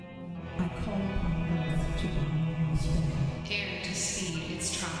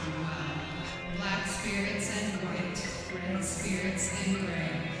and spirits in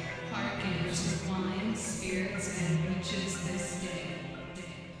gray. Hearken to wine, spirits, and witches this day.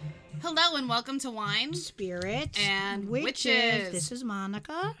 Hello and welcome to Wine, Spirits and Witches. Witches. This is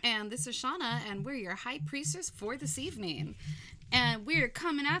Monica. And this is Shauna, and we're your high priestess for this evening. And we're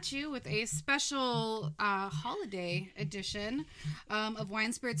coming at you with a special holiday edition of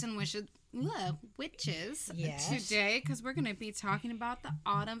Wine, Spirits, and Witches Yes. today, because we're going to be talking about the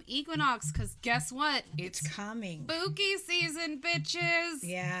autumn equinox, because guess what? It's coming. Spooky season, bitches!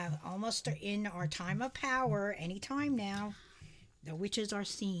 Yeah, almost in our time of power. Anytime now, the witches are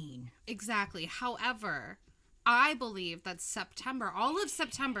seen. Exactly. However, I believe that all of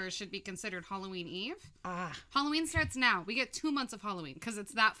September should be considered Halloween Eve. Halloween starts now. We get 2 months of Halloween because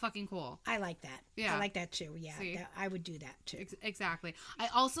it's that fucking cool. I like that. Yeah. I like that too. Yeah, I would do that too. Exactly. I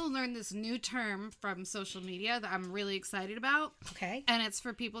also learned this new term from social media that I'm really excited about. Okay. And it's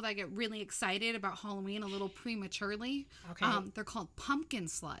for people that get really excited about Halloween a little prematurely. Okay. They're called pumpkin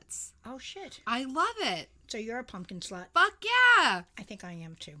sluts. Oh, shit. I love it. So you're a pumpkin slut. Fuck yeah. I think I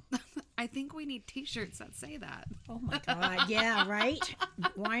am too. I think we need t-shirts that say that. Oh my God. Yeah, right?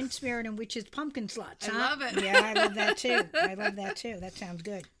 Wine, spirit, and witches pumpkin sluts. I huh? love it. Yeah, I love that too. That sounds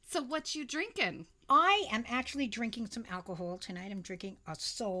good. So what you drinking? I am actually drinking some alcohol tonight. I'm drinking a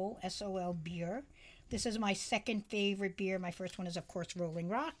Sol, S-O-L beer. This is my second favorite beer. My first one is, of course, Rolling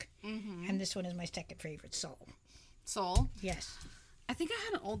Rock. Mm-hmm. And this one is my second favorite, Sol. Sol? Yes. I think I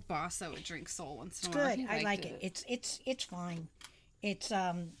had an old boss that would drink Sol once in It's a while. good. He I like liked it. It's fine.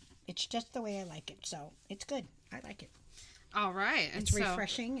 It's just the way I like it. So it's good. I like it. All right. And It's so,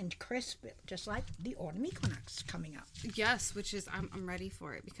 refreshing and crisp, just like the autumn equinox coming up. yes, which is I'm ready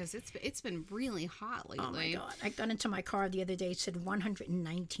for it because it's been really hot lately. Oh my God. I got into my car the other day. It said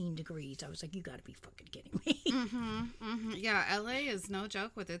 119 degrees. I was like, you got to be fucking kidding me. Yeah, LA is no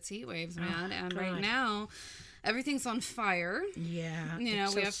joke with its heat waves, man. And God. right now, everything's on fire. Yeah. You know,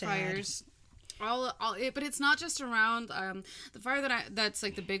 it's we so have sad. fires. But it's not just around the fire that's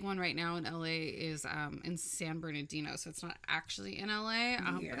like the big one right now in LA is in San Bernardino, so it's not actually in LA.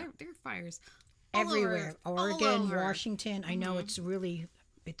 But there are fires all Everywhere. over, Oregon, all over. Washington. I know it's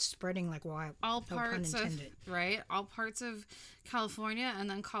spreading like wild. All no pun parts of intended. all parts of California, and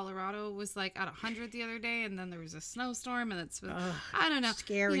then Colorado was like at 100 the other day, and then there was a snowstorm, and it's I don't know,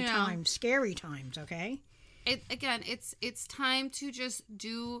 Scary you know, times. Scary times, okay? It's time to just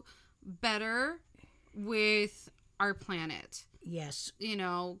do better with our planet. Yes. You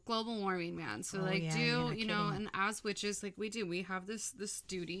know, global warming, man. So yeah, you're not you know, kidding. and as witches, like we have this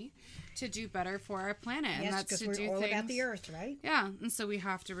duty to do better for our planet, and Yes, that's because to we're do all things about the earth, right? Yeah, and so we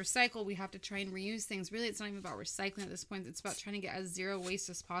have to recycle. We have to try and reuse things. Really, it's not even about recycling at this point. It's about trying to get as zero waste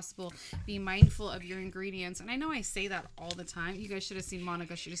as possible. Be mindful of your ingredients. And I know I say that all the time. You guys should have seen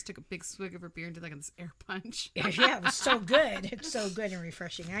Monica. She just took a big swig of her beer and did like this air punch. Yeah, it was so good. It's so good and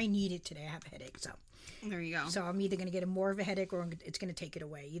refreshing. I need it today. I have a headache, so There you go. I'm either going to get more of a headache or it's going to take it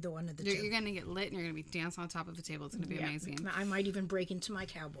away. Either one of the two. You're going to get lit and you're going to be dancing on top of the table. It's going to be amazing. I might even break into my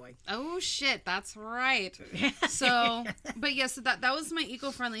cowboy. Oh, shit. That's right. So, but yes, so that was my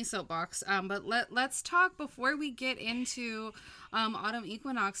eco-friendly soapbox. But let's talk before we get into autumn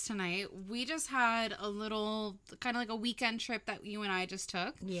equinox tonight. We just had a little kind of like a weekend trip that you and I just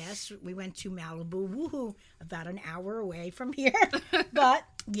took. Yes, we went to Malibu, woohoo, about an hour away from here. But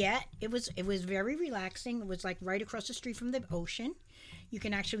yeah, it was very relaxing. It was like right across the street from the ocean. You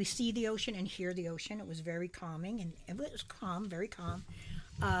can actually see the ocean and hear the ocean. It was very calming, and it was calm, very calm.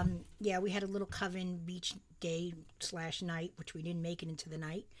 Yeah, we had a little Coven Beach day / night, which we didn't make it into the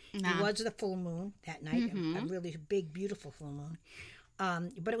night. Nah. It was the full moon that night, a really big, beautiful full moon.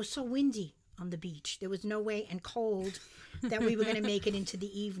 But it was so windy on the beach. There was no way, and cold, that we were going to make it into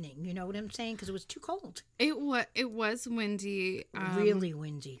the evening. You know what I'm saying? Because it was too cold. It was windy. Really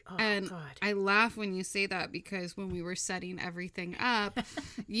windy. Oh, And God. I laugh when you say that because when we were setting everything up,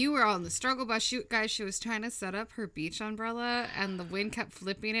 you were on the struggle bus. She was trying to set up her beach umbrella and the wind kept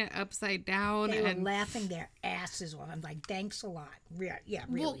flipping it upside down. They were and laughing their asses off. I'm like, thanks a lot. Yeah,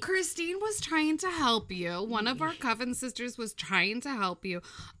 really. Well, Christine was trying to help you. One of our Coven sisters was trying to help you.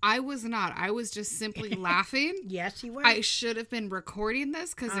 I was not. I was just simply laughing. Yes, you were. I should have been recording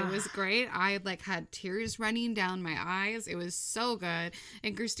this because it was great. I had tears running down my eyes. It was so good.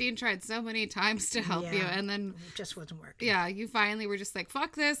 And Christine tried so many times to help you. And then it just wasn't working. yeah, you finally were just like,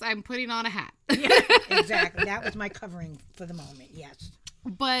 fuck this. I'm putting on a hat. Yeah, exactly. That was my covering for the moment. Yes.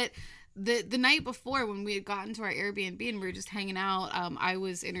 But the night before when we had gotten to our Airbnb and we were just hanging out, I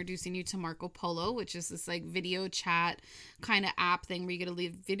was introducing you to Marco Polo, which is this like video chat kind of app thing where you get to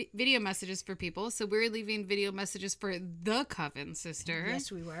leave video messages for people. So we were leaving video messages for the Coven Sister.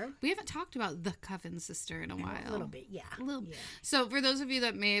 Yes, we were. We haven't talked about the Coven Sister in a while. A little bit, yeah. A little. Yeah. So for those of you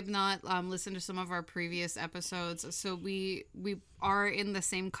that may have not listened to some of our previous episodes, so we are in the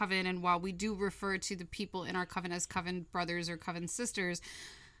same coven, and while we do refer to the people in our coven as Coven brothers or Coven sisters,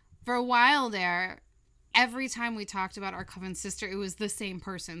 for a while there, every time we talked about our Coven sister, it was the same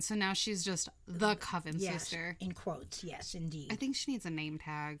person. So now she's just the Coven Yes, sister. in quotes. Yes, indeed. I think she needs a name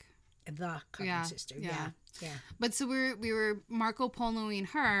tag. The Coven Yeah, Sister. yeah. Yeah. But so we were Marco Poloing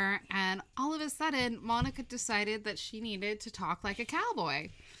her, and all of a sudden, Monica decided that she needed to talk like a cowboy.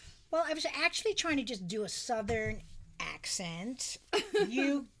 Well, I was actually trying to just do a southern accent.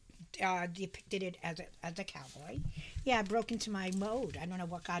 You depicted it as a cowboy. Yeah, I broke into my mode. I don't know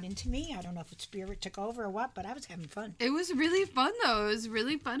what got into me. I don't know if it's spirit took over or what, but I was having fun. It was really fun, though. It was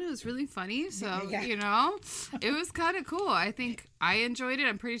really fun. It was really funny. So, Yeah. you know, it was kind of cool. I think I enjoyed it.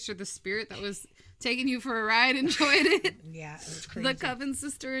 I'm pretty sure the spirit that was taking you for a ride enjoyed it. Yeah, it was crazy. The Coven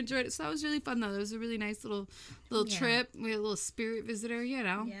sister enjoyed it. So that was really fun, though. It was a really nice little Yeah. trip. We had a little spirit visitor, you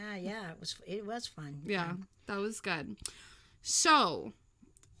know. Yeah, it was fun. Yeah, that was good. So,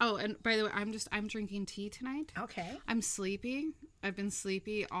 oh, and by the way, I'm drinking tea tonight. Okay. I'm sleepy. I've been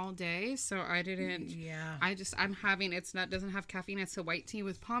sleepy all day, so I didn't. Yeah. I'm having doesn't have caffeine. It's a white tea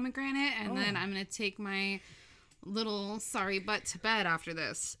with pomegranate, and then I'm gonna take my little sorry butt to bed after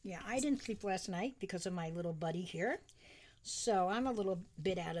this. Yeah, I didn't sleep last night because of my little buddy here. So I'm a little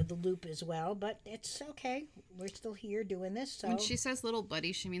bit out of the loop as well, but it's okay. We're still here doing this. So When she says little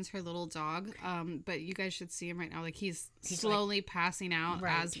buddy, she means her little dog. But you guys should see him right now. Like he's slowly passing out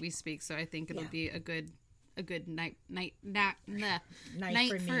Right. as we speak. So I think it'll Yeah. be a good night Night for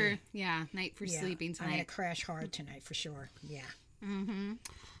me. night for Yeah, sleeping I'm gonna tonight. crash hard tonight for sure. Yeah.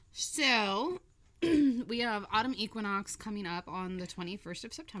 So we have autumn equinox coming up on the 21st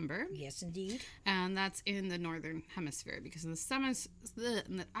of September. Yes, indeed. And that's in the northern hemisphere because in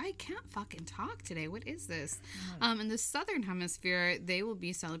I can't fucking talk today. What is this? In the southern hemisphere, they will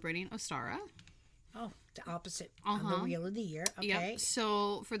be celebrating Ostara. Oh, the opposite of the wheel of the year. Okay. Yep.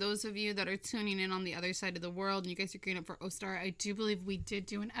 So for those of you that are tuning in on the other side of the world and you guys are gearing up for Ostara, I do believe we did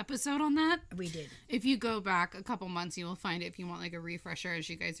do an episode on that. We did. If you go back a couple months, you will find it if you want like a refresher as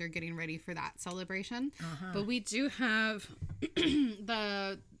you guys are getting ready for that celebration. But we do have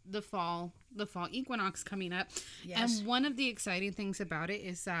the fall equinox coming up. Yes. And one of the exciting things about it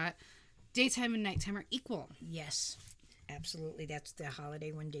is that daytime and nighttime are equal. Yes. Absolutely. That's the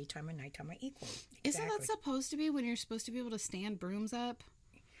holiday when daytime and nighttime are equal. Isn't that supposed to be when you're supposed to be able to stand brooms up?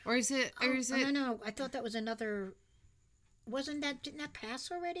 Or is it No. I thought that was another. Didn't that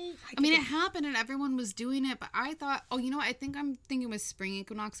pass already? I mean, it happened and everyone was doing it, but I thought, I'm thinking with spring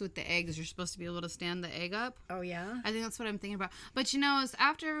equinox with the eggs, you're supposed to be able to stand the egg up. Oh, yeah? I think that's what I'm thinking about. But, is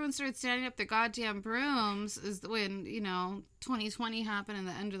after everyone started standing up their goddamn brooms is when, 2020 happened and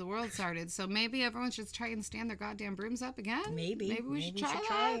the end of the world started. So maybe everyone should try and stand their goddamn brooms up again. Maybe we should try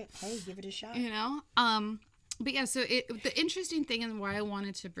that. it. Hey, give it a shot. But yeah, so the interesting thing and why I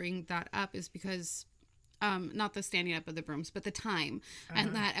wanted to bring that up is because not the standing up of the brooms, but the time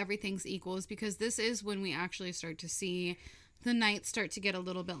and that everything's equal is because this is when we actually start to see the nights start to get a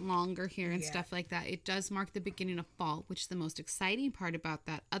little bit longer here and stuff like that. It does mark the beginning of fall, which the most exciting part about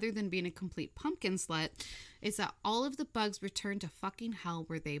that, other than being a complete pumpkin slut, is that all of the bugs return to fucking hell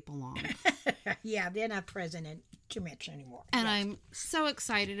where they belong. Yeah, they're not present too much anymore. And I'm so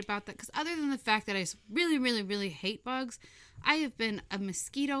excited about that because other than the fact that I really, really, really hate bugs, I have been a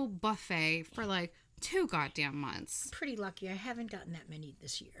mosquito buffet for like 2 goddamn months. Pretty lucky. I haven't gotten that many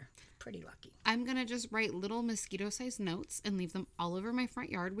this year. Pretty lucky. I'm going to just write little mosquito-sized notes and leave them all over my front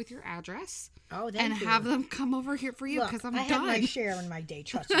yard with your address. Oh, thank and you. have them come over here for you because I'm I done. had my share in my day,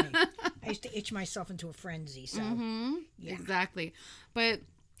 trust me. I used to itch myself into a frenzy, so. Yeah. Exactly. But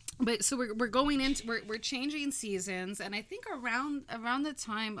so we're going into we're changing seasons, and I think around the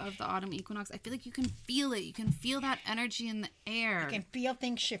time of the autumn equinox, I feel like you can feel it. You can feel that energy in the air. I can feel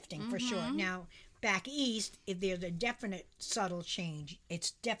things shifting for sure. Now, back east, if there's a definite subtle change, it's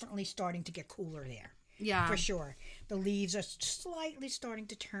definitely starting to get cooler there. Yeah. For sure. The leaves are slightly starting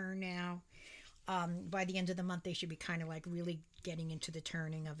to turn now. By the end of the month, they should be kind of like really getting into the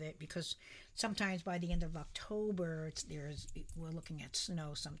turning of it, because sometimes by the end of October, we're looking at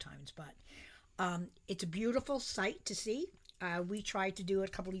snow sometimes. But it's a beautiful sight to see. We tried to do it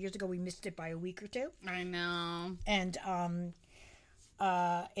a couple of years ago. We missed it by a week or two. I know. And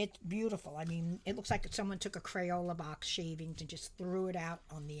it's beautiful. I mean, it looks like someone took a Crayola box shavings and just threw it out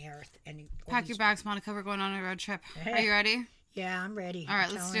on the earth. And Pack your bags, Monica. We're going on a road trip. Are you ready? Yeah, I'm ready. All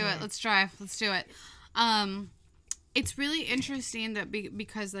right, let's do it. Let's drive. Let's do it. It's really interesting that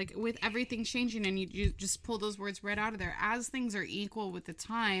because like with everything changing, and you just pull those words right out of there, as things are equal with the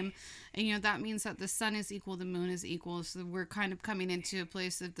time, and that means that the sun is equal, the moon is equal, so we're kind of coming into a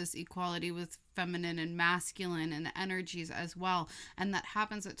place of this equality with feminine and masculine and energies as well, and that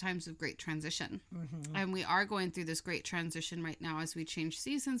happens at times of great transition. And we are going through this great transition right now as we change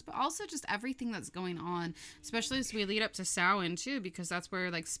seasons, but also just everything that's going on, especially as we lead up to Samhain too, because that's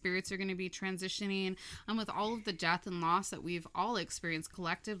where like spirits are going to be transitioning, and with all of the death and loss that we've all experienced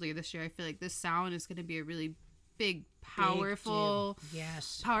collectively this year, I feel like this Samhain is going to be a really big, powerful,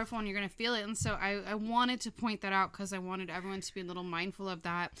 powerful, and you're going to feel it. And so I wanted to point that out because I wanted everyone to be a little mindful of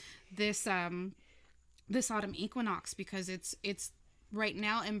that this autumn equinox, because it's right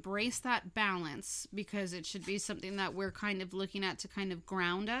now, embrace that balance, because it should be something that we're kind of looking at to kind of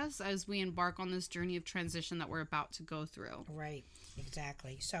ground us as we embark on this journey of transition that we're about to go through. Right,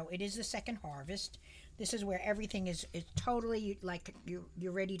 exactly. So it is the second harvest. This is where everything is totally like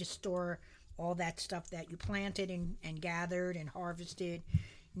you're ready to store all that stuff that you planted and gathered and harvested.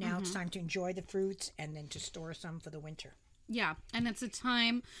 Now it's time to enjoy the fruits and then to store some for the winter. Yeah, and it's a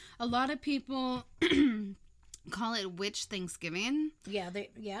time, a lot of people call it Witch Thanksgiving. Yeah,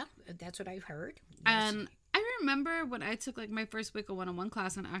 that's what I've heard. And I remember when I took like my first Wicca 101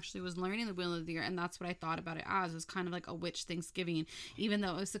 class and actually was learning the Wheel of the Year, and that's what I thought about it as. It was kind of like a witch Thanksgiving, even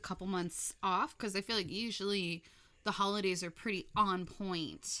though it was a couple months off, because I feel like usually the holidays are pretty on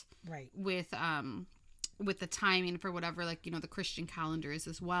point, right, with the timing for whatever, like, the Christian calendar is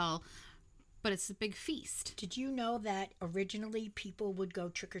as well. But it's a big feast. Did you know that originally people would go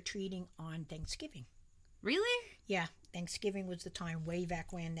trick-or-treating on Thanksgiving? Really? Yeah. Thanksgiving was the time way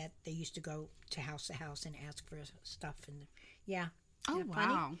back when that they used to go to house and ask for stuff. And yeah. Oh,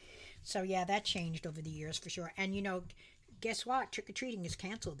 wow. So, yeah, that changed over the years for sure. And, guess what? Trick-or-treating is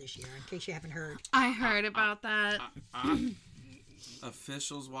canceled this year, in case you haven't heard. I heard about that.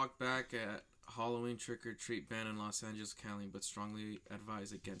 Officials walked back at Halloween trick-or-treat ban in Los Angeles County, but strongly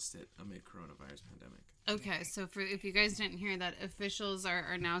advise against it amid coronavirus pandemic. Okay, so if you guys didn't hear that, officials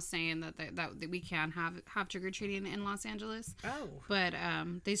are now saying that we can have trick-or-treating in Los Angeles. Oh. But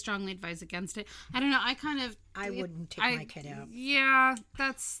they strongly advise against it. I don't know, I wouldn't take my kid out. Yeah,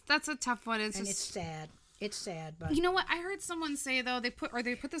 that's a tough one. It's sad. It's sad, but you know what? I heard someone say though, they put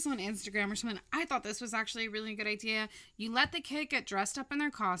this on Instagram or something. I thought this was actually a really good idea. You let the kid get dressed up in their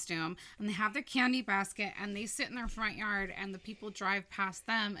costume, and they have their candy basket, and they sit in their front yard, and the people drive past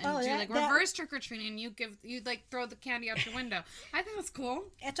them and reverse trick or treating. You throw the candy out your window. I think that's cool.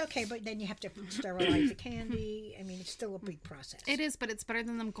 It's okay, but then you have to sterilize the candy. I mean, it's still a big process. It is, but it's better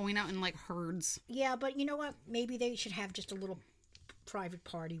than them going out in like herds. Yeah, but you know what? Maybe they should have just a little private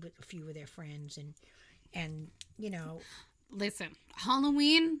party with a few of their friends and listen,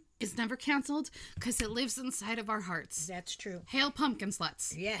 Halloween is never canceled because it lives inside of our hearts. That's true. Hail pumpkin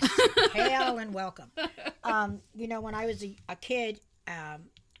sluts. Yes. Hail and welcome. When I was a kid, I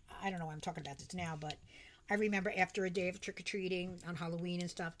don't know why I'm talking about this now, but I remember after a day of trick-or-treating on Halloween and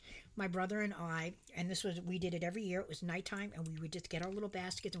stuff, my brother and I, and we did it every year, it was nighttime, and we would just get our little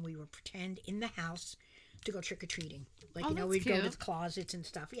baskets and we would pretend in the house to go trick-or-treating. Like, we'd go to the closets and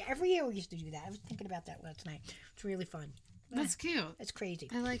stuff. Yeah, every year we used to do that. I was thinking about that last night. It's really fun. That's cute. It's crazy.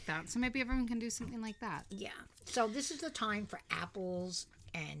 I like that. So maybe everyone can do something like that. Yeah. So this is the time for apples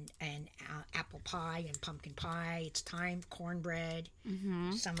and apple pie and pumpkin pie. It's time for cornbread,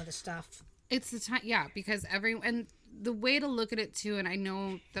 some of the stuff. It's the time, yeah, because and the way to look at it too, and I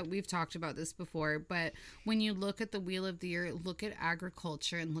know that we've talked about this before, but when you look at the Wheel of the Year, look at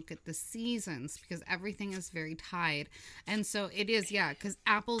agriculture and look at the seasons, because everything is very tied. And so it is, yeah, because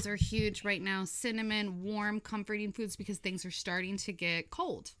apples are huge right now, cinnamon, warm, comforting foods, because things are starting to get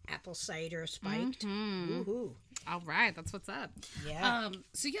cold. Apple cider spiked. Woohoo. All right, that's what's up. Yeah.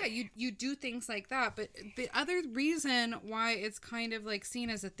 So yeah, you do things like that, but the other reason why it's kind of like seen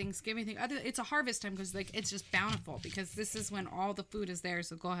as a Thanksgiving thing, it's a harvest time, because like it's just bountiful, because this is when all the food is there.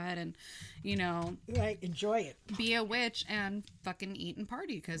 So go ahead and right, enjoy it. Be a witch and fucking eat and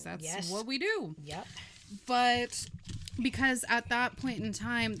party, because that's what we do. Yep. But because at that point in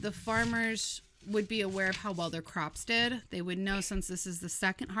time, the farmers would be aware of how well their crops did. They would know, since this is the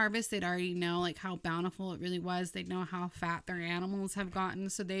second harvest, they'd already know like how bountiful it really was. They'd know how fat their animals have gotten.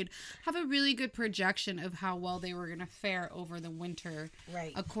 So they'd have a really good projection of how well they were going to fare over the winter,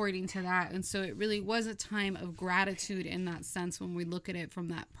 Right. according to that. And so it really was a time of gratitude in that sense when we look at it from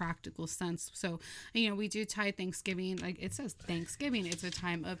that practical sense. So, you know, we do tie Thanksgiving, like it says Thanksgiving, it's a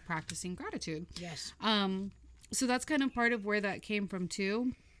time of practicing gratitude. Yes. So that's kind of part of where that came from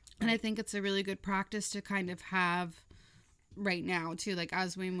too. And I think it's a really good practice to kind of have right now too, like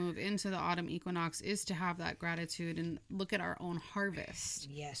as we move into the autumn equinox, is to have that gratitude and look at our own harvest.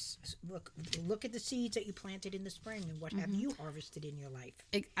 Yes. Look at the seeds that you planted in the spring, and what have you harvested in your life?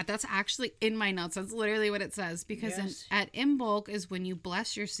 That's actually in my notes. That's literally what it says, because Yes. at Imbolc is when you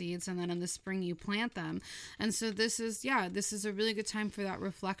bless your seeds, and then in the spring you plant them. And so this is a really good time for that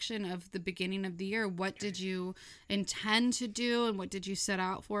reflection of the beginning of the year. What did you intend to do, and what did you set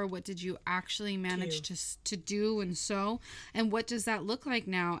out for? What did you actually manage to do and sow? And what does that look like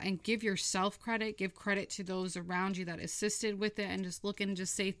now? And give yourself credit, give credit to those around you that assisted with it, and just look and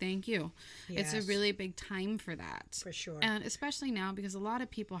just say thank you. It's a Yes. really big time for that. For sure. And especially now, because a lot of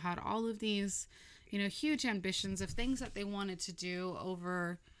people had all of these, you know, huge ambitions of things that they wanted to do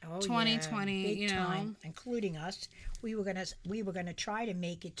over 2020, big you know. time, including us. We were gonna try to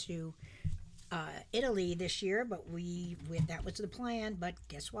make it to Italy this year, but that was the plan. But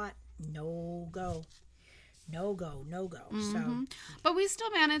guess what? No go. So But we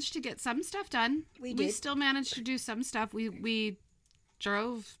still managed to get some stuff done. We We did. still managed to do some stuff. We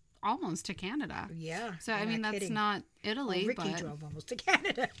drove almost to Canada. yeah. So, I you're mean, not that's kidding. not Italy, Ricky but drove almost to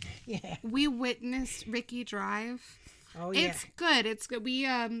Canada. Yeah. we witnessed Ricky drive. Oh yeah. It's good. It's good.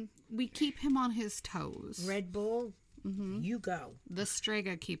 We keep him on his toes. Red Bull. You go. The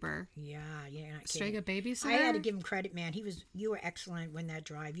Strega keeper. Yeah. You're not kidding. Strega babysitter. I had to give him credit, man. You were excellent when that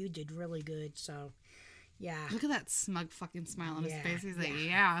drive. You did really good. So, yeah. Look at that smug fucking smile on his Yeah, face. He's like,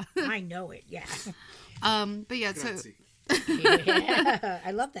 yeah. I know it. Yeah. But yeah, so Grazie. Yeah. I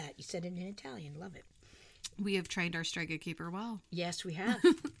love that. You said it in Italian. Love it. we have trained our Strega keeper well. Yes, we have.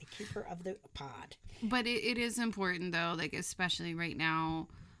 The keeper of the pod. But it is important though, like especially right now,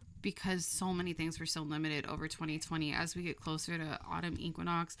 because so many things were so limited over 2020. As we get closer to autumn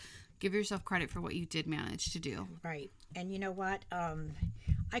equinox, give yourself credit for what you did manage to do. Right. And you know what?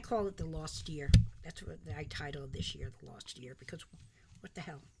 I call it the lost year. That's what I titled this year, the lost year, because what the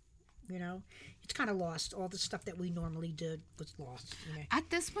hell? You know, it's kind of lost. All the stuff that we normally did was lost. You know? At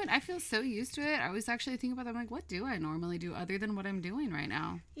this point, I feel so used to it. I was actually thinking about that. I'm like, what do I normally do other than what I'm doing right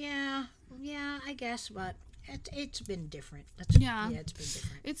now? Yeah, I guess, but it's been different. Yeah. It's been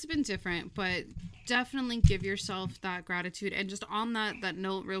different. It's been different, but definitely give yourself that gratitude. And just on that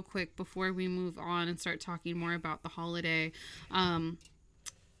note real quick, before we move on and start talking more about the holiday,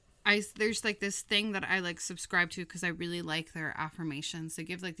 there's like this thing that I like subscribe to because I really like their affirmations. They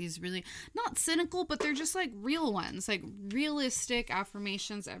give like these really not cynical, but they're just like real ones, like realistic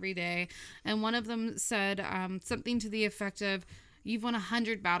affirmations every day. And one of them said something to the effect of, you've won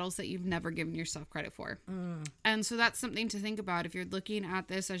 100 battles that you've never given yourself credit for. And so that's something to think about. If you're looking at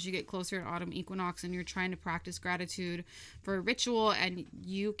this as you get closer to autumn equinox and you're trying to practice gratitude for a ritual and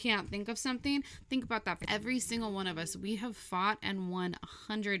you can't think of something, think about that. Every single one of us, we have fought and won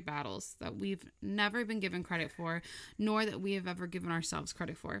 100 battles that we've never been given credit for, nor that we have ever given ourselves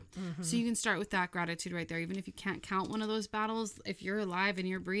credit for. So you can start with that gratitude right there. Even if you can't count one of those battles, if you're alive and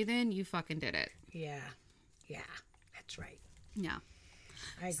you're breathing, you fucking did it. Yeah, that's right. Yeah.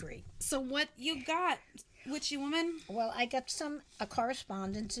 I agree. So what you got, witchy woman? Well, I got some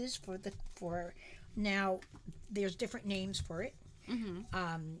correspondences for now. There's different names for it.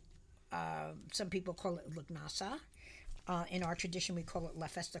 Some people call it Lugnasa. In our tradition, we call it La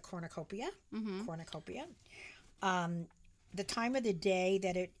Festa Cornucopia. Cornucopia. The time of the day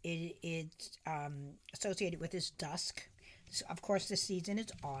that it's associated with is dusk. So, of course, the season is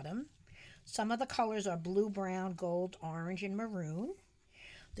autumn. Some of the colors are blue, brown, gold, orange, and maroon.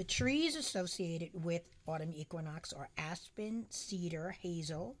 The trees associated with autumn equinox are aspen, cedar,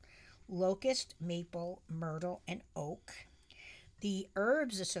 hazel, locust, maple, myrtle, and oak. The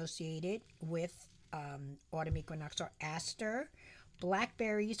herbs associated with autumn equinox are aster,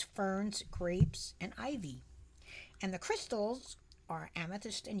 blackberries, ferns, grapes, and ivy. And the crystals are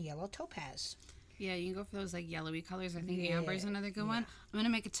amethyst and yellow topaz. Yeah, you can go for those like yellowy colors. I think amber is another good one. I'm going to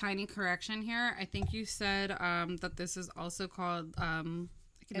make a tiny correction here. I think you said that this is also called...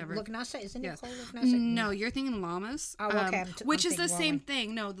 Lugnasa, isn't it called Lugnasa? No, you're thinking llamas. Oh, okay. Which I'm is the thinking same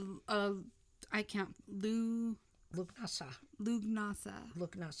thing. No, I can't... Lugnasa. Lugnasa.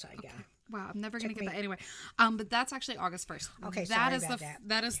 Lugnasa, yeah. Wow, I'm never gonna Took get me- that anyway. But that's actually August 1st. Okay, that sorry is about the that.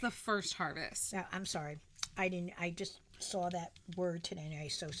 that is the first harvest. No, I'm sorry. I just saw that word today and I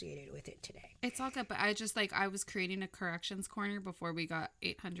associated it with it today. It's all good, but I just I was creating a corrections corner before we got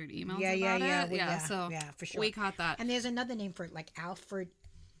 800 emails Yeah, about yeah. it. Well, yeah, so for sure. we caught that. And there's another name for it, like Alfred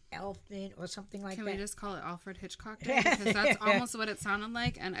Elfin or something like Can that. we just call it Alfred Hitchcock Day? Because that's almost what it sounded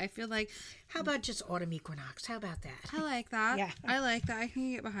like, and I feel like How about just autumn equinox? How about that? I like that. Yeah. I like that. I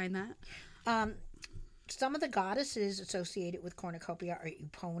can get behind that. Some of the goddesses associated with cornucopia are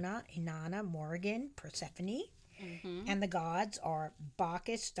Epona, Inanna, Morrigan, Persephone. And the gods are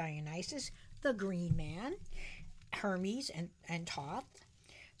Bacchus, Dionysus, the Green Man, Hermes, and Thoth.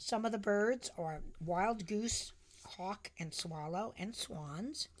 Some of the birds are wild goose, hawk, and swallow, and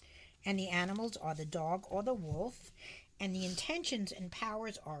swans. And the animals are the dog or the wolf. And the intentions and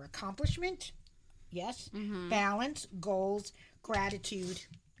powers are accomplishment, yes, balance, goals, gratitude,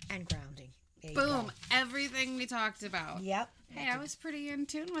 and grounding. There you Boom! go. Everything we talked about. Yep. Hey, I was pretty in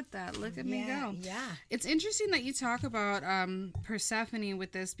tune with that. Look at me go. Yeah. It's interesting that you talk about Persephone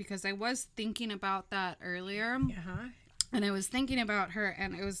with this because I was thinking about that earlier. Uh-huh. And I was thinking about her,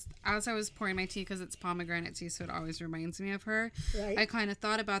 and it was as I was pouring my tea, because it's pomegranate tea, so it always reminds me of her. Right. I kind of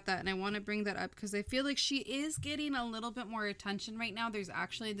thought about that, and I want to bring that up because I feel like she is getting a little bit more attention right now. There's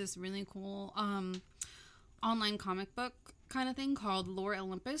actually this really cool online comic book kind of thing called Lore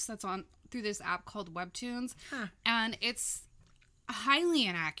Olympus that's on through this app called Webtoons, and it's highly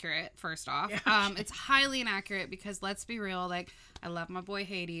inaccurate. First off, it's highly inaccurate because let's be real, like I love my boy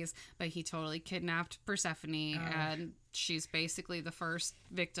Hades, but he totally kidnapped Persephone and she's basically the first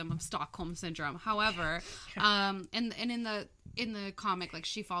victim of Stockholm syndrome. However, and in the comic, like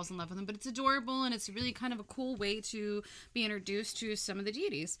she falls in love with him, but it's adorable and it's really kind of a cool way to be introduced to some of the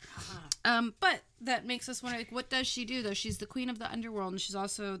deities. But that makes us wonder, like, what does she do though? She's the queen of the underworld and she's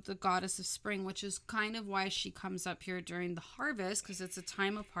also the goddess of spring, which is kind of why she comes up here during the harvest, because it's a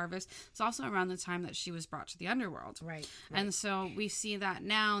time of harvest. It's also around the time that she was brought to the underworld. Right. And so we see that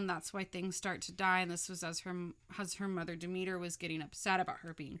now, and that's why things start to die. And this was as her mother Demeter was getting upset about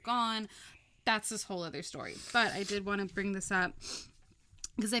her being gone. That's this whole other story. But I did want to bring this up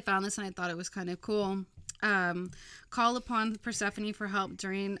because I found this and I thought it was kind of cool. Call upon Persephone for help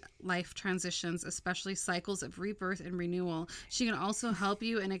during life transitions, especially cycles of rebirth and renewal. She can also help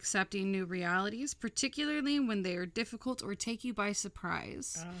you in accepting new realities, particularly when they are difficult or take you by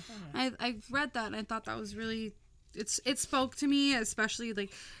surprise. I read that and I thought that was really... It spoke to me, especially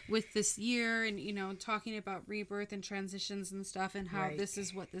like with this year and, you know, talking about rebirth and transitions and stuff and how Right. this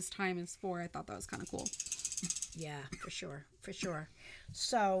is what this time is for. I thought that was kind of cool. Yeah, for sure.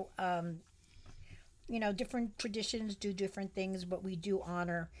 So, you know, different traditions do different things, but we do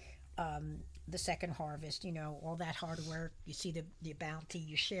honor the second harvest, you know, all that hard work. You see the bounty,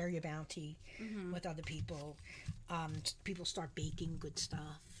 you share your bounty with other people. People start baking good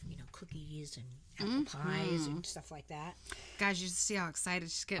stuff, you know, cookies and apple pies and stuff like that. Guys, you just see how excited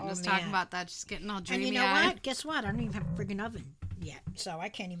she's getting. Oh, Just talking man. about that. She's getting all And dreamy. you know what? Guess what? I don't even have a friggin' oven yet, so I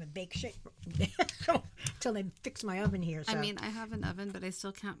can't even bake shit till they fix my oven here. So. I mean, I have an oven, but I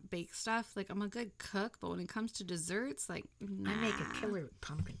still can't bake stuff. Like, I'm a good cook, but when it comes to desserts, like, nah. I make a killer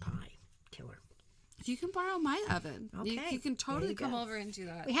pumpkin pie. Killer. You can borrow my oven. You Okay, can there totally you come go. over and do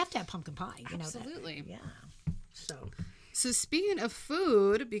that. We have to have pumpkin pie. You know that. Absolutely. Yeah. So. So speaking of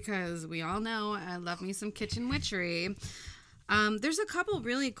food, because we all know I love me some kitchen witchery, there's a couple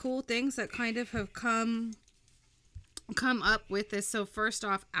really cool things that kind of have come up with this. So first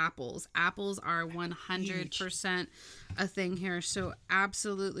off, apples. Apples are 100% a thing here. So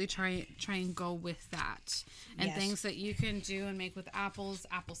absolutely try and go with that. And Yes. things that you can do and make with apples,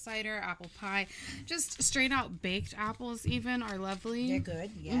 apple cider, apple pie, just straight out baked apples even are lovely. They're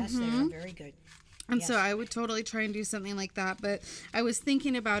good. Yes, they're very good. And so Yes. I would totally try and do something like that. But I was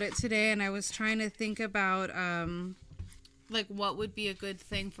thinking about it today and I was trying to think about like what would be a good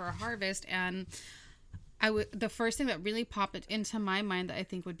thing for a harvest. And the first thing that really popped into my mind that I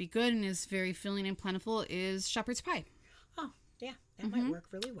think would be good and is very filling and plentiful is shepherd's pie. Oh, yeah, that might work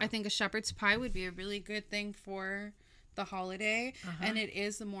really well. I think a shepherd's pie would be a really good thing for the holiday. And it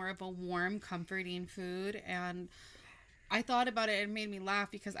is more of a warm, comforting food. And I thought about it and it made me laugh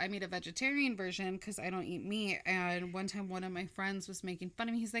because I made a vegetarian version because I don't eat meat. And one time one of my friends was making fun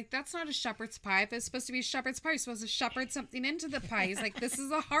of me. He's like, that's not a shepherd's pie. If it's supposed to be a shepherd's pie, you're supposed to shepherd something into the pie. He's like, this is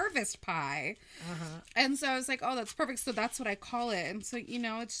a harvest pie. And so I was like, oh, that's perfect. So that's what I call it. And so, you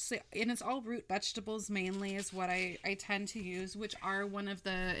know, it's just, and it's all root vegetables mainly is what I tend to use, which are one of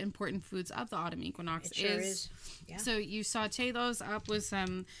the important foods of the autumn equinox. It sure is. Yeah. So you saute those up with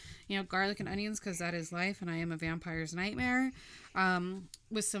some, you know, garlic and onions because that is life and I am a vampire's nightmare.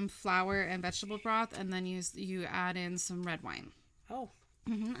 with some flour and vegetable broth, and then you add in some red wine. Oh,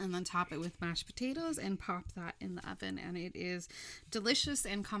 And then top it with mashed potatoes and pop that in the oven, and it is delicious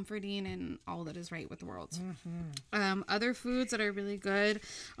and comforting and all that is right with the world. Other foods that are really good,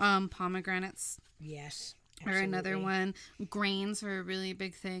 pomegranates yes. are another absolutely. one. Grains are a really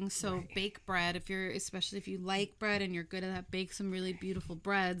big thing. So Right. bake bread, especially if you like bread and you're good at that, bake some really beautiful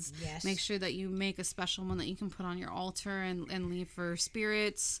breads. Yes. Make sure that you make a special one that you can put on your altar and leave for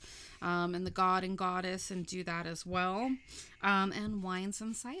spirits and the god and goddess, and do that as well. And wines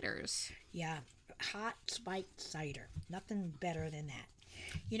and ciders. Yeah, hot spiked cider. Nothing better than that.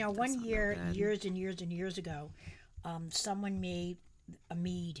 You know, one year, years and years and years ago, someone made a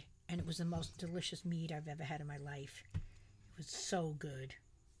mead, and it was the most delicious mead I've ever had in my life. It was so good.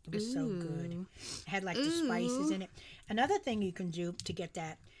 It was so good. It had like the spices in it. Another thing you can do to get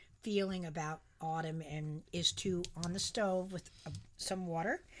that feeling about autumn and is to, on the stove with some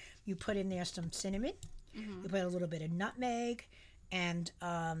water, you put in there some cinnamon. You put a little bit of nutmeg, and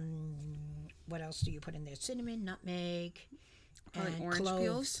what else do you put in there? Cinnamon, nutmeg, Probably and orange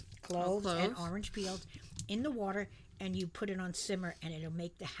peels? cloves Oh, and cloves. orange peels in the water, and you put it on simmer, and it'll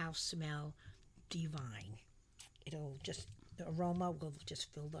make the house smell divine. It'll just, the aroma will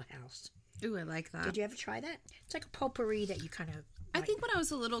just fill the house. Ooh, I like that. Did you ever try that? It's like a potpourri that you kind of. I think when I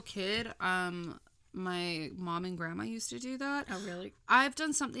was a little kid, my mom and grandma used to do that. Oh, really? I've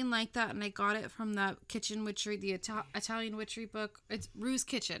done something like that, and I got it from that kitchen witchery, the Italian witchery book. It's Rue's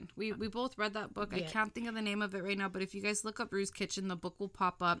Kitchen. We both read that book. I Yeah. can't think of the name of it right now, but if you guys look up Rue's Kitchen, the book will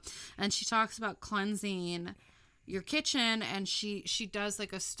pop up, and she talks about cleansing your kitchen, and she does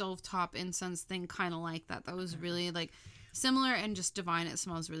like a stovetop incense thing, kind of like that. That was really like similar and just divine. It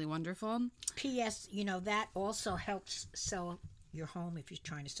smells really wonderful. P.S. You know, that also helps sell your home if you're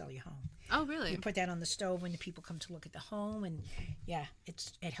trying to sell your home. Oh, really? You put that on the stove when the people come to look at the home, and yeah,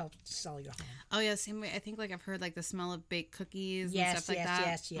 it helps sell your home. Oh yeah, same way. I think like I've heard like the smell of baked cookies and Yes, stuff like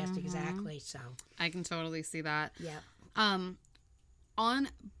yes, that. yes, exactly. So I can totally see that. yeah, On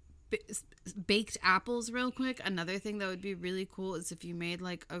b- baked apples, real quick. Another thing that would be really cool is if you made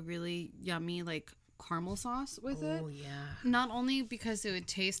like a really yummy like caramel sauce with it. oh yeah, Not only because it would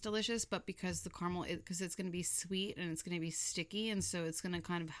taste delicious, but because the caramel, because it's going to be sweet and it's going to be sticky, and so it's going to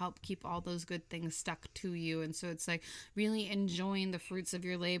kind of help keep all those good things stuck to you. And so it's like really enjoying the fruits of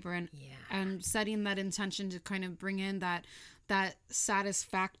your labor and Yeah. and setting that intention to kind of bring in that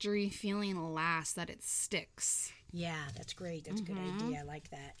satisfactory feeling last, that it sticks. yeah. That's great. That's a good idea. I like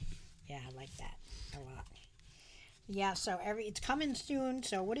that. Yeah, I like that a lot. Yeah, so it's coming soon.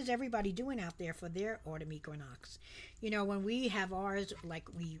 So what is everybody doing out there for their autumn equinox? You know, when we have ours, like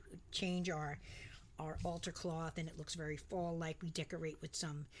we change our altar cloth and it looks very fall like. We decorate with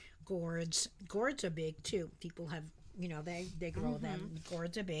some gourds. Gourds are big too. People have, you know, they grow them.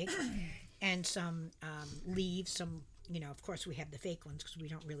 Gourds are big. And some leaves, some, you know, of course we have the fake ones because we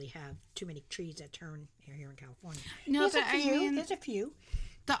don't really have too many trees that turn here in California. No, There's but a I few. mean- There's a few.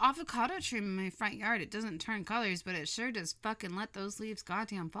 The avocado tree in my front yard, it doesn't turn colors, but it sure does fucking let those leaves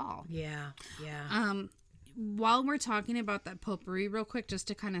goddamn fall. Yeah, yeah. While we're talking about that potpourri real quick, just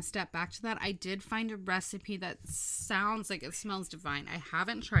to kind of step back to that, I did find a recipe that sounds like it smells divine. I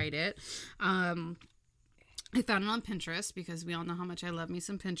haven't tried it. I found it on Pinterest because we all know how much I love me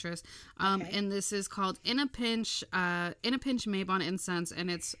some Pinterest. Okay. And this is called In a Pinch Mabon Incense. And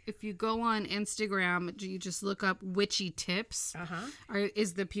it's, if you go on Instagram, you just look up Witchy Tips.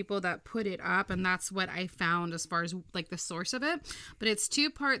 Is the people that put it up, and that's what I found as far as like the source of it. But it's 2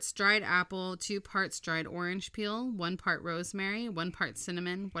 parts dried apple, 2 parts dried orange peel, 1 part rosemary, 1 part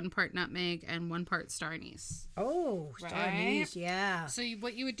cinnamon, 1 part nutmeg, and 1 part star anise. Oh, star anise, yeah. So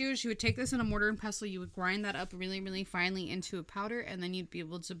what you would do is you would take this in a mortar and pestle, you would grind that up really, really finely into a powder, and then you'd be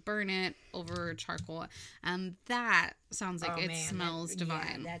able to burn it over charcoal. And that sounds like it smells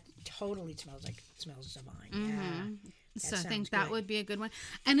divine. Yeah, that totally smells divine. Yeah. So I sounds think that good. would be a good one.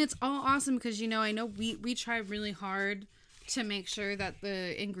 And it's all awesome because, you know, I know we try really hard to make sure that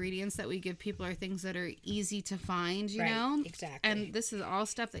the ingredients that we give people are things that are easy to find, you Right, know? exactly. And this is all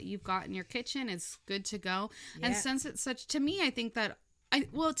stuff that you've got in your kitchen. It's good to go. And Yeah. since it's such, to me, I think that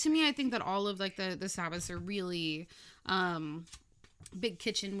all of like the Sabbaths are really big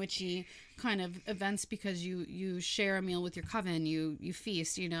kitchen witchy kind of events because you share a meal with your coven, you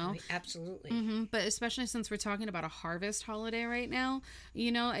feast, you know. Absolutely. But especially since we're talking about a harvest holiday right now,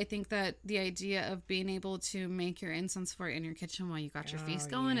 you know, I think that the idea of being able to make your incense for it in your kitchen while you got your feast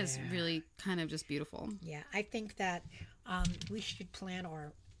going is really kind of just beautiful. Yeah, I think that we should plan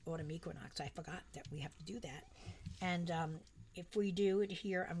our autumn equinox. I forgot that we have to do that. And if we do it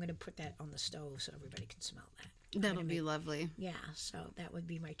here, I'm going to put that on the stove so everybody can smell that. That'll be lovely. Yeah, so that would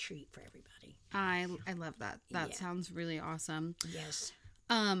be my treat for everybody. I love that. That Yeah. sounds really awesome. Yes.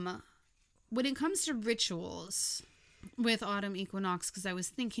 When it comes to rituals with autumn equinox, because I was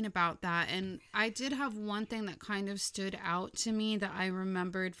thinking about that, and I did have one thing that kind of stood out to me that I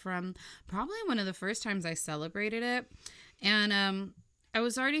remembered from probably one of the first times I celebrated it. And I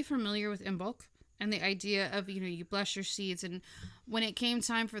was already familiar with Imbolc and the idea of, you bless your seeds. And when it came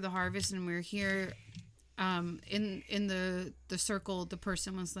time for the harvest and we were here in the circle, the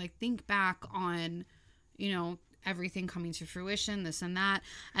person was like, think back on, everything coming to fruition, this and that.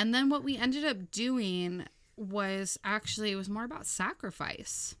 And then what we ended up doing was actually, it was more about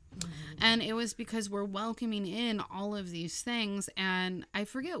sacrifice. And it was because we're welcoming in all of these things. And I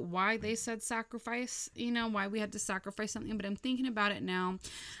forget why they said sacrifice, why we had to sacrifice something, but I'm thinking about it now.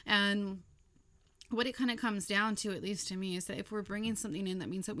 And what it kind of comes down to, at least to me, is that if we're bringing something in, that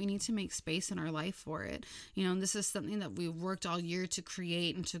means that we need to make space in our life for it. And this is something that we've worked all year to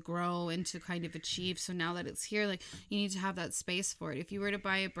create and to grow and to kind of achieve. So now that it's here, like, you need to have that space for it. If you were to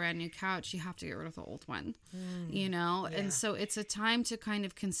buy a brand new couch, you have to get rid of the old one, And so it's a time to kind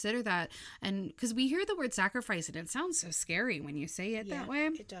of consider that. And because we hear the word sacrifice and it sounds so scary when you say it that way.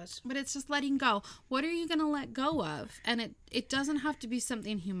 It does. But it's just letting go. What are you going to let go of? And it doesn't have to be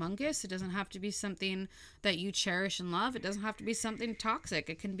something humongous. It doesn't have to be something that you cherish and love. It doesn't have to be something toxic.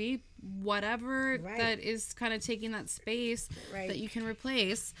 It can be whatever that is kind of taking that space that you can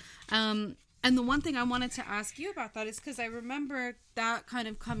replace. And the one thing I wanted to ask you about that is because I remember that kind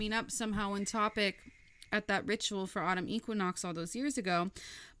of coming up somehow in topic at that ritual for autumn equinox all those years ago.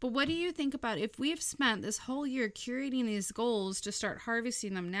 But what do you think about if we've spent this whole year curating these goals to start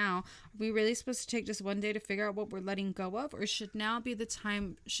harvesting them now? Are we really supposed to take just one day to figure out what we're letting go of? Or should now be the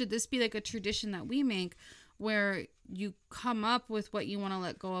time, should this be like a tradition that we make where you come up with what you want to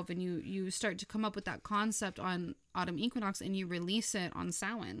let go of and you start to come up with that concept on autumn equinox and you release it on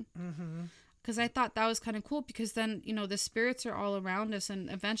Samhain? Because I thought that was kind of cool because then, the spirits are all around us and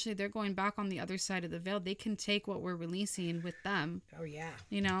eventually they're going back on the other side of the veil. They can take what we're releasing with them. Oh, yeah.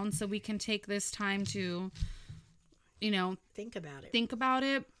 And so we can take this time to, think about it. Think about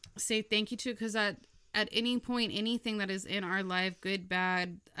it, say thank you to it, because at any point, anything that is in our life, good,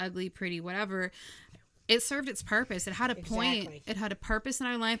 bad, ugly, pretty, whatever, it served its purpose. It had a point. It had a purpose in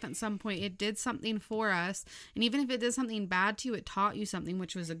our life at some point. It did something for us. And even if it did something bad to you, it taught you something,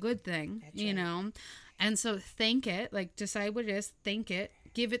 which was a good thing, know? And so thank it, like decide what it is, thank it,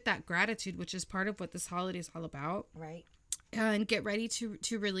 give it that gratitude, which is part of what this holiday is all about. Right. And get ready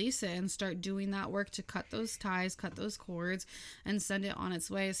to release it and start doing that work to cut those ties, cut those cords, and send it on its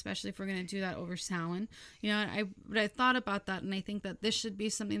way, especially if we're going to do that over Samhain. I thought about that, and I think that this should be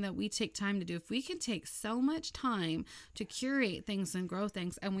something that we take time to do. If we can take so much time to curate things and grow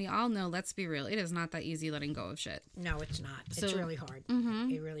things, and we all know, let's be real, it is not that easy letting go of shit. No, it's not. It's really hard.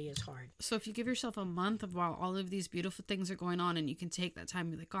 It really is hard. So if you give yourself a month of while all of these beautiful things are going on, and you can take that time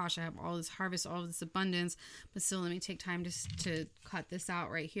and be like, gosh, I have all this harvest, all of this abundance, but still let me take time to cut this out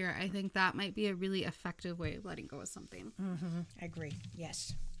right here. I think that might be a really effective way of letting go of something. I agree.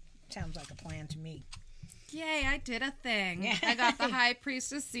 Yes. Sounds like a plan to me. Yay, I did a thing. I got the High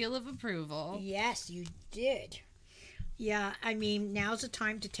Priestess seal of approval. Yes, you did. Yeah, I mean, now's the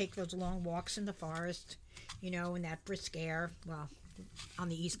time to take those long walks in the forest, in that brisk air. Well, on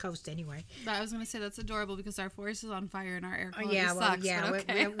the East Coast anyway. But I was going to say that's adorable because our forest is on fire and our air quality sucks.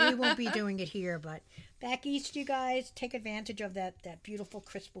 We won't be doing it here, but back east, you guys, take advantage of that beautiful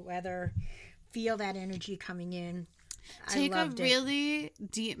crisp weather. Feel that energy coming in. Take a really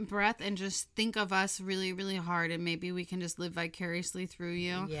deep breath and just think of us really, really hard, and maybe we can just live vicariously through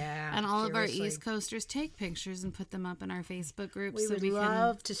you. Yeah. And all of our East Coasters, take pictures and put them up in our Facebook group. We would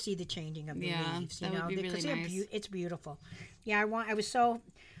love to see the changing of the leaves. That would be because really nice. It's beautiful. Yeah, I was so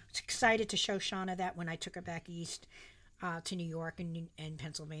excited to show Shauna that when I took her back east to New York and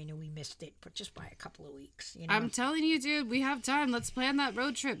Pennsylvania, we missed it, but just by a couple of weeks. I'm telling you, dude, we have time. Let's plan that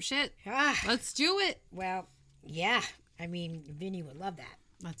road trip. Shit. Let's do it. Well, yeah. I mean, Vinny would love that.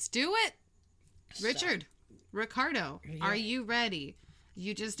 Let's do it. Richard, Ricardo, are you ready?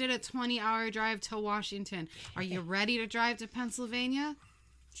 You just did a 20-hour drive to Washington. Are you ready to drive to Pennsylvania?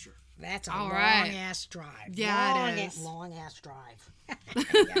 Sure. That's a long-ass drive. Yeah, it is. Long-ass drive.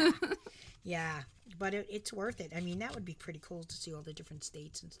 Yeah. But it's worth it. I mean, that would be pretty cool to see all the different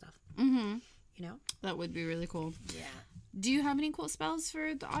states and stuff. Mm-hmm. That would be really cool. Yeah. Do you have any cool spells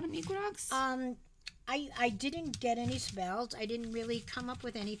for the autumn equinox? I didn't get any spells. I didn't really come up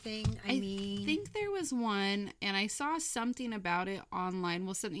with anything. I mean, think there was one, and I saw something about it online.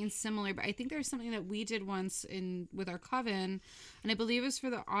 Well, something similar, but I think there's something that we did once with our coven, and I believe it was for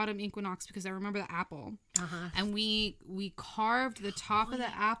the autumn equinox because I remember the apple, and we carved the top of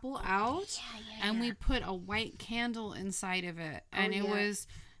the apple out, and we put a white candle inside of it, and it was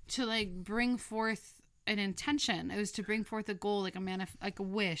to like bring forth an intention. It was to bring forth a goal, like a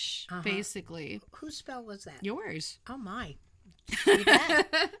wish, basically. whose spell was that? Yours. Oh my. See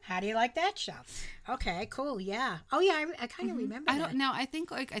that? How do you like that stuff? Okay, cool. Yeah. Oh yeah, I kind of remember I that. don't know. I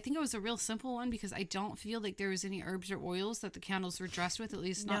think it was a real simple one because I don't feel like there was any herbs or oils that the candles were dressed with, at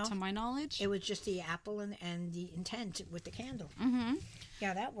least not No. to my knowledge. It was just the apple and the intent with the candle.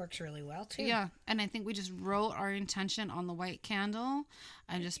 Yeah, that works really well too. Yeah, and I think we just wrote our intention on the white candle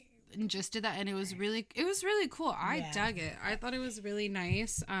and just did that, and it was really cool. I dug it. I thought it was really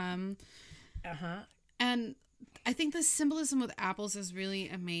nice. And I think the symbolism with apples is really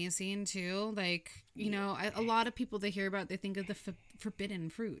amazing too. Like, you know, a lot of people they hear about, they think of the forbidden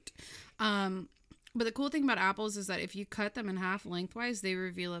fruit. But the cool thing about apples is that if you cut them in half lengthwise, they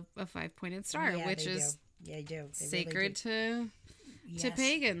reveal a 5-pointed star, Yeah, which they is do. Yeah, they do. They sacred really do. to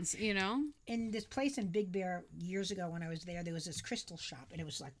pagans, you know? In this place in Big Bear years ago when I was there was this crystal shop, and it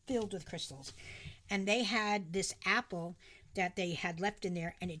was like filled with crystals, and they had this apple that they had left in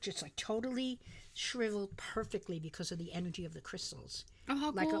there, and it just like totally shriveled perfectly because of the energy of the crystals. Oh,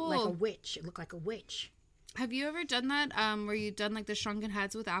 how Like cool. a witch. It looked like a witch. Have you ever done that where you've done like the shrunken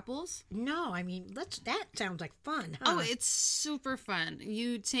heads with apples? No, I mean that sounds like fun. Huh? Oh, it's super fun.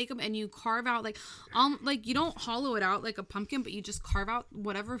 You take them and you carve out like you don't hollow it out like a pumpkin, but you just carve out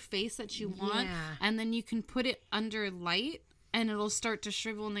whatever face that you want, and then you can put it under light, and it'll start to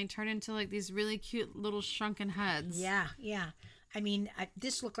shrivel, and they turn into like these really cute little shrunken heads. Yeah. I mean,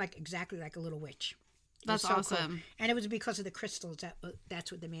 this looked like exactly like a little witch. It That's was so cool. awesome. And it was because of the crystals.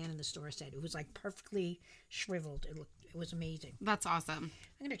 That's what the man in the store said. It was like perfectly shriveled. It was amazing. That's awesome.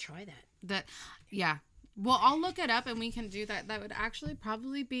 I'm gonna try that. Yeah. Well, I'll look it up and we can do that. That would actually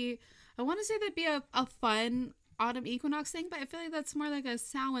probably be, I want to say that'd be a fun autumn equinox thing, but I feel like that's more like a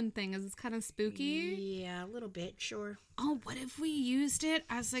Samhain thing, as it's kind of spooky. Yeah, a little bit, sure. Oh, what if we used it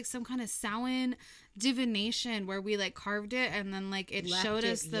as like some kind of Samhain divination where we like carved it and then like it Left showed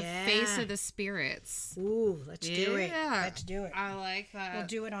it, us the face of the spirits? Ooh, let's do it. Yeah. Let's do it. I like that. We'll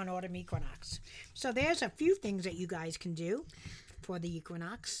do it on autumn equinox. So there's a few things that you guys can do for the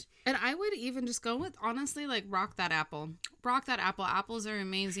equinox. And I would even just go with, honestly, like rock that apple. Rock that apple. Apples are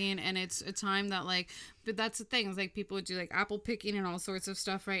amazing, and it's a time that like, but that's the thing. It's like people would do like apple picking and all sorts of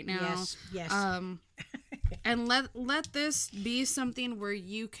stuff right now. Yes. And let this be something where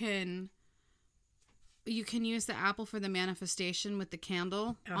you can use the apple for the manifestation with the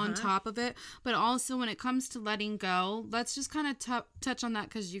candle on top of it. But also when it comes to letting go, let's just kind of touch on that,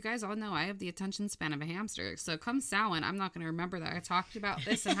 because you guys all know I have the attention span of a hamster. So come Samhain, I'm not going to remember that I talked about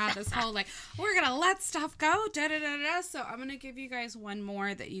this and had this whole like, we're going to let stuff go. So I'm going to give you guys one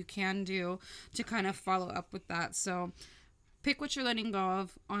more that you can do to kind of follow up with that. So pick what you're letting go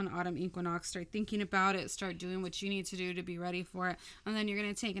of on autumn equinox. Start thinking about it. Start doing what you need to do to be ready for it. And then you're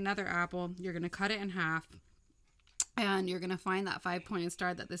going to take another apple. You're going to cut it in half. And you're going to find that 5-pointed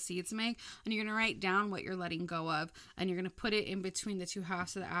star that the seeds make. And you're going to write down what you're letting go of. And you're going to put it in between the two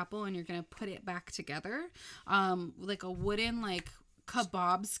halves of the apple. And you're going to put it back together. Like a wooden, like,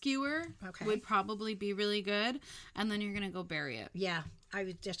 kebab skewer would probably be really good. And then you're going to go bury it. Yeah, I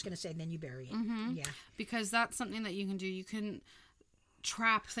was just going to say, then you bury it. Yeah. Because that's something that you can do. You can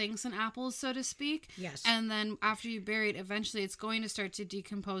trap things in apples, so to speak. Yes. And then after you bury it, eventually it's going to start to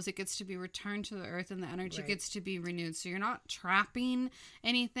decompose. It gets to be returned to the earth, and the energy gets to be renewed. So you're not trapping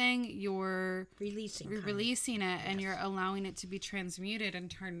anything. You're releasing it, and you're allowing it to be transmuted and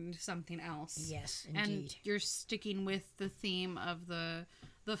turned into something else. Yes, indeed. And you're sticking with the theme of the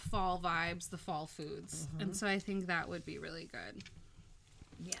fall vibes, the fall foods. And so I think that would be really good.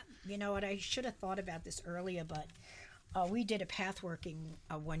 Yeah. You know what? I should have thought about this earlier, but we did a pathworking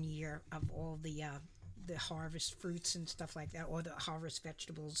one year of all the harvest fruits and stuff like that, or the harvest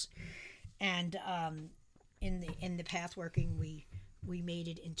vegetables. And in the pathworking, we made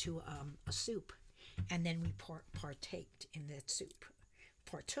it into a soup, and then we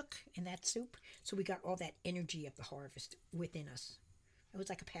partook in that soup. So we got all that energy of the harvest within us. It was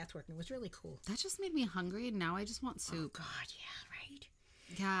like a pathworking. It was really cool. That just made me hungry, and now I just want soup. Oh God, yeah, right.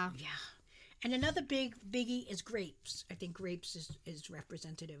 Yeah. And another biggie is grapes. I think grapes is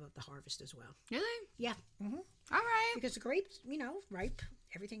representative of the harvest as well. Really? Yeah. All right. Because the grapes, ripe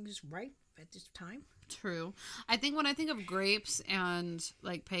everything's ripe at this time. True. I think when I think of grapes and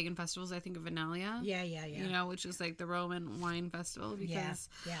like pagan festivals, I think of Venalia. Yeah. You know, which is like the Roman wine festival. Because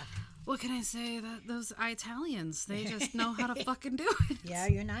Yeah. what can I say? That those Italians, they just know how to fucking do it. Yeah,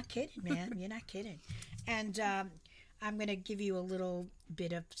 you're not kidding, man. You're not kidding. And I'm going to give you a little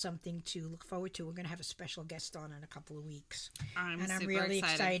bit of something to look forward to. We're going to have a special guest on in a couple of weeks. I'm and I'm super really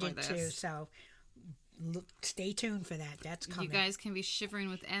excited for too. this. So stay tuned for that. That's coming. You guys can be shivering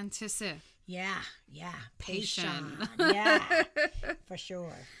with anticipation. Yeah. Patient. Yeah, for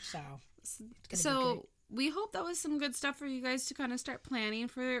sure. So it's gonna be good. So we hope that was some good stuff for you guys to kind of start planning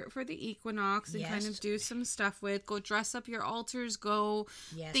for the equinox and kind Yes. of do some stuff with. Go dress up your altars. Go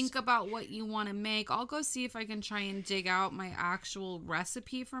Yes. think about what you want to make. I'll go see if I can try and dig out my actual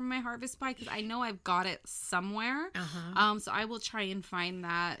recipe from my harvest pie because I know I've got it somewhere. So I will try and find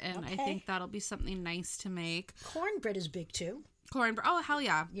that, and I Okay. think that'll be something nice to make. Cornbread is big too. Cornbread. Oh, hell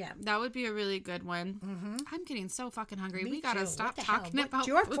yeah. Yeah. That would be a really good one. I'm getting so fucking hungry. Me We gotta too. stop What the hell? talking It's about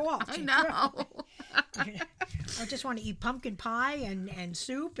your food. fault. I It's your know. I just want to eat pumpkin pie and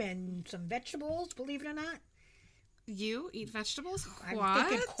soup and some vegetables. Believe it or not, You eat vegetables? I'm What?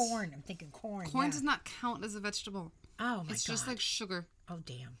 thinking corn. I'm thinking corn. Corn yeah. does not count as a vegetable. Oh my It's god. just like sugar. Oh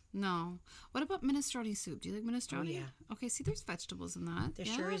damn. No. What about minestrone soup? Do you like minestrone? Oh, yeah. Okay, see, there's vegetables in that. There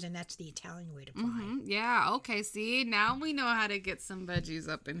yeah. sure is, and that's the Italian way to pie. Yeah, okay, see, now we know how to get some veggies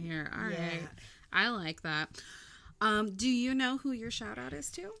up in here. All right. Yeah. I like that. Do you know who your shout out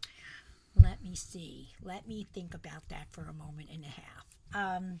is to? Let me see. Let me think about that for a moment and a half.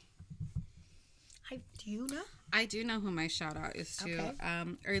 Do you know? I do know who my shout out is to.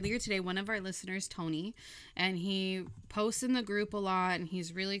 Okay. Earlier today, one of our listeners, Tony, and he posts in the group a lot, and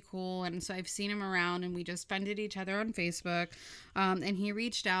he's really cool. And so I've seen him around, and we just friended each other on Facebook. And he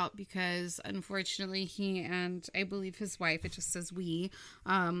reached out because, unfortunately, he and I believe his wife, it just says we,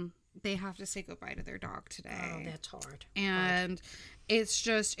 they have to say goodbye to their dog today. Oh, that's hard. And it's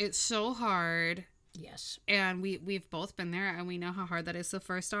so hard. Yes. And we've both been there, and we know how hard that is. So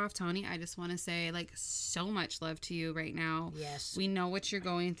first off, Tony, I just want to say like so much love to you right now. Yes. We know what you're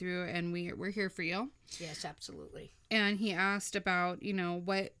going through, and we're here for you. Yes, absolutely. And he asked about, you know,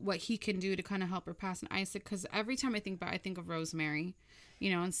 what he can do to kind of help her pass. And I said, because every time I think of Rosemary,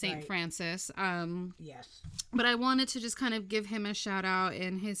 you know, and Saint Right. Francis. Yes. But I wanted to just kind of give him a shout out,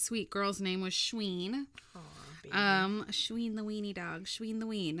 and his sweet girl's name was Schween. Aw, baby. Schween the weenie dog. Schween the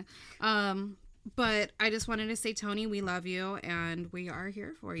ween. But I just wanted to say, Tony, we love you, and we are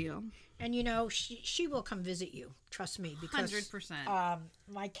here for you. And you know, she will come visit you. Trust me, because 100%.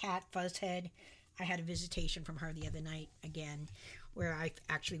 My cat Fuzzhead, I had a visitation from her the other night again, where I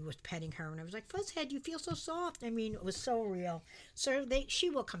actually was petting her, and I was like, Fuzzhead, you feel so soft. I mean, it was so real. So she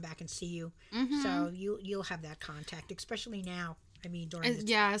will come back and see you. So you'll have that contact, especially now. I mean, during this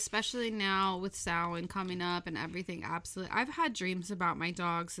Yeah, especially now with Samhain coming up and everything. Absolutely. I've had dreams about my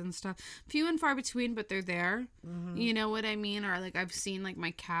dogs and stuff. Few and far between, but they're there. You know what I mean? Or like I've seen like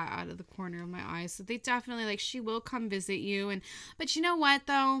my cat out of the corner of my eye. So they definitely like she will come visit you. But you know what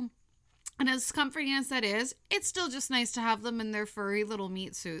though? And as comforting as that is, it's still just nice to have them in their furry little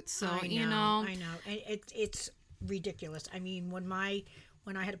meat suits. So, I know. you know. And it's ridiculous. I mean, when I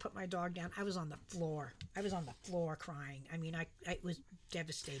had to put my dog down, I was on the floor. I was on the floor crying. I mean, it was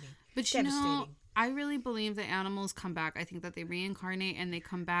devastating. But you know, I really believe that animals come back. I think that they reincarnate and they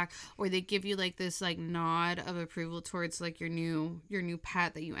come back, or they give you like this like nod of approval towards like your new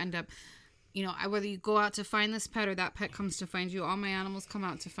pet that you end up, you know, whether you go out to find this pet or that pet comes to find you. All my animals come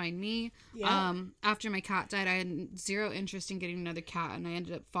out to find me. Yeah. After my cat died, I had zero interest in getting another cat, and I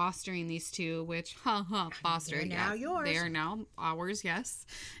ended up fostering these two, which fostered. They're now yours. They are now ours, yes.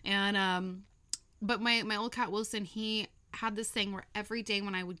 And but my old cat Wilson, he had this thing where every day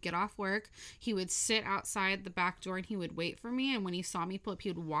when I would get off work, he would sit outside the back door and he would wait for me. And when he saw me pull up,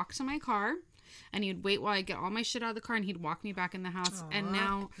 he would walk to my car. And he'd wait while I get all my shit out of the car, and he'd walk me back in the house. Aww. And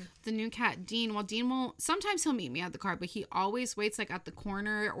now the new cat, Dean, well, Dean won't, sometimes he'll meet me at the car, but he always waits like at the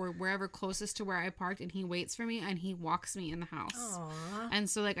corner or wherever closest to where I parked, and he waits for me and he walks me in the house. Aw. And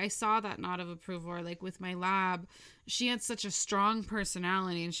so like I saw that nod of approval, or like with my lab, she had such a strong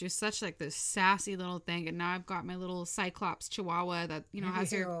personality, and she was such like this sassy little thing. And now I've got my little Cyclops Chihuahua that, you know,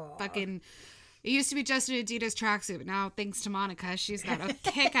 has her Aw. fucking... It used to be just an Adidas tracksuit, but now thanks to Monica, she's got a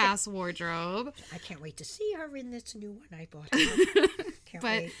kick-ass wardrobe. I can't wait to see her in this new one I bought. Can't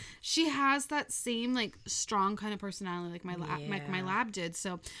But wait. she has that same like strong kind of personality like my lab did.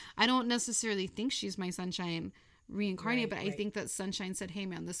 So I don't necessarily think she's my Sunshine reincarnated, Right, but I right. think that Sunshine said, "Hey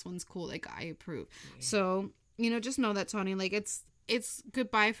man, this one's cool. Like I approve." So, you know, just know that, Tony, like it's it's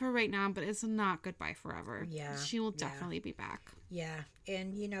goodbye for right now, but it's not goodbye forever. Yeah, She will yeah. definitely be back. Yeah,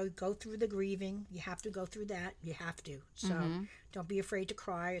 and go through the grieving. You have to go through that. You have to. So Mm-hmm. don't be afraid to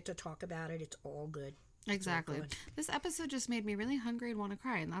cry or to talk about it. It's all good. Exactly. good. This episode just made me really hungry and want to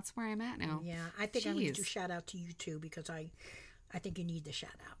cry, and that's where I'm at now. Yeah, I think I'm going to Jeez. do shout out to you too because I think you need the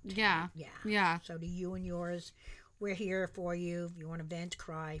shout out. Yeah. Yeah. Yeah. So to you and yours, we're here for you. If you want to vent,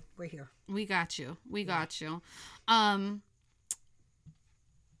 cry, we're here. We got you. We got you.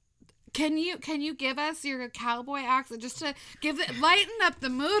 Can you give us your cowboy accent just to lighten up the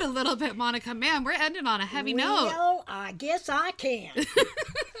mood a little bit, Monica? Man, we're ending on a heavy note. Well, I guess I can.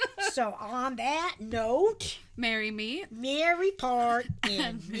 So on that note, Marry me. merry part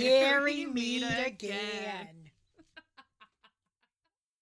and Merry merry meet meet again.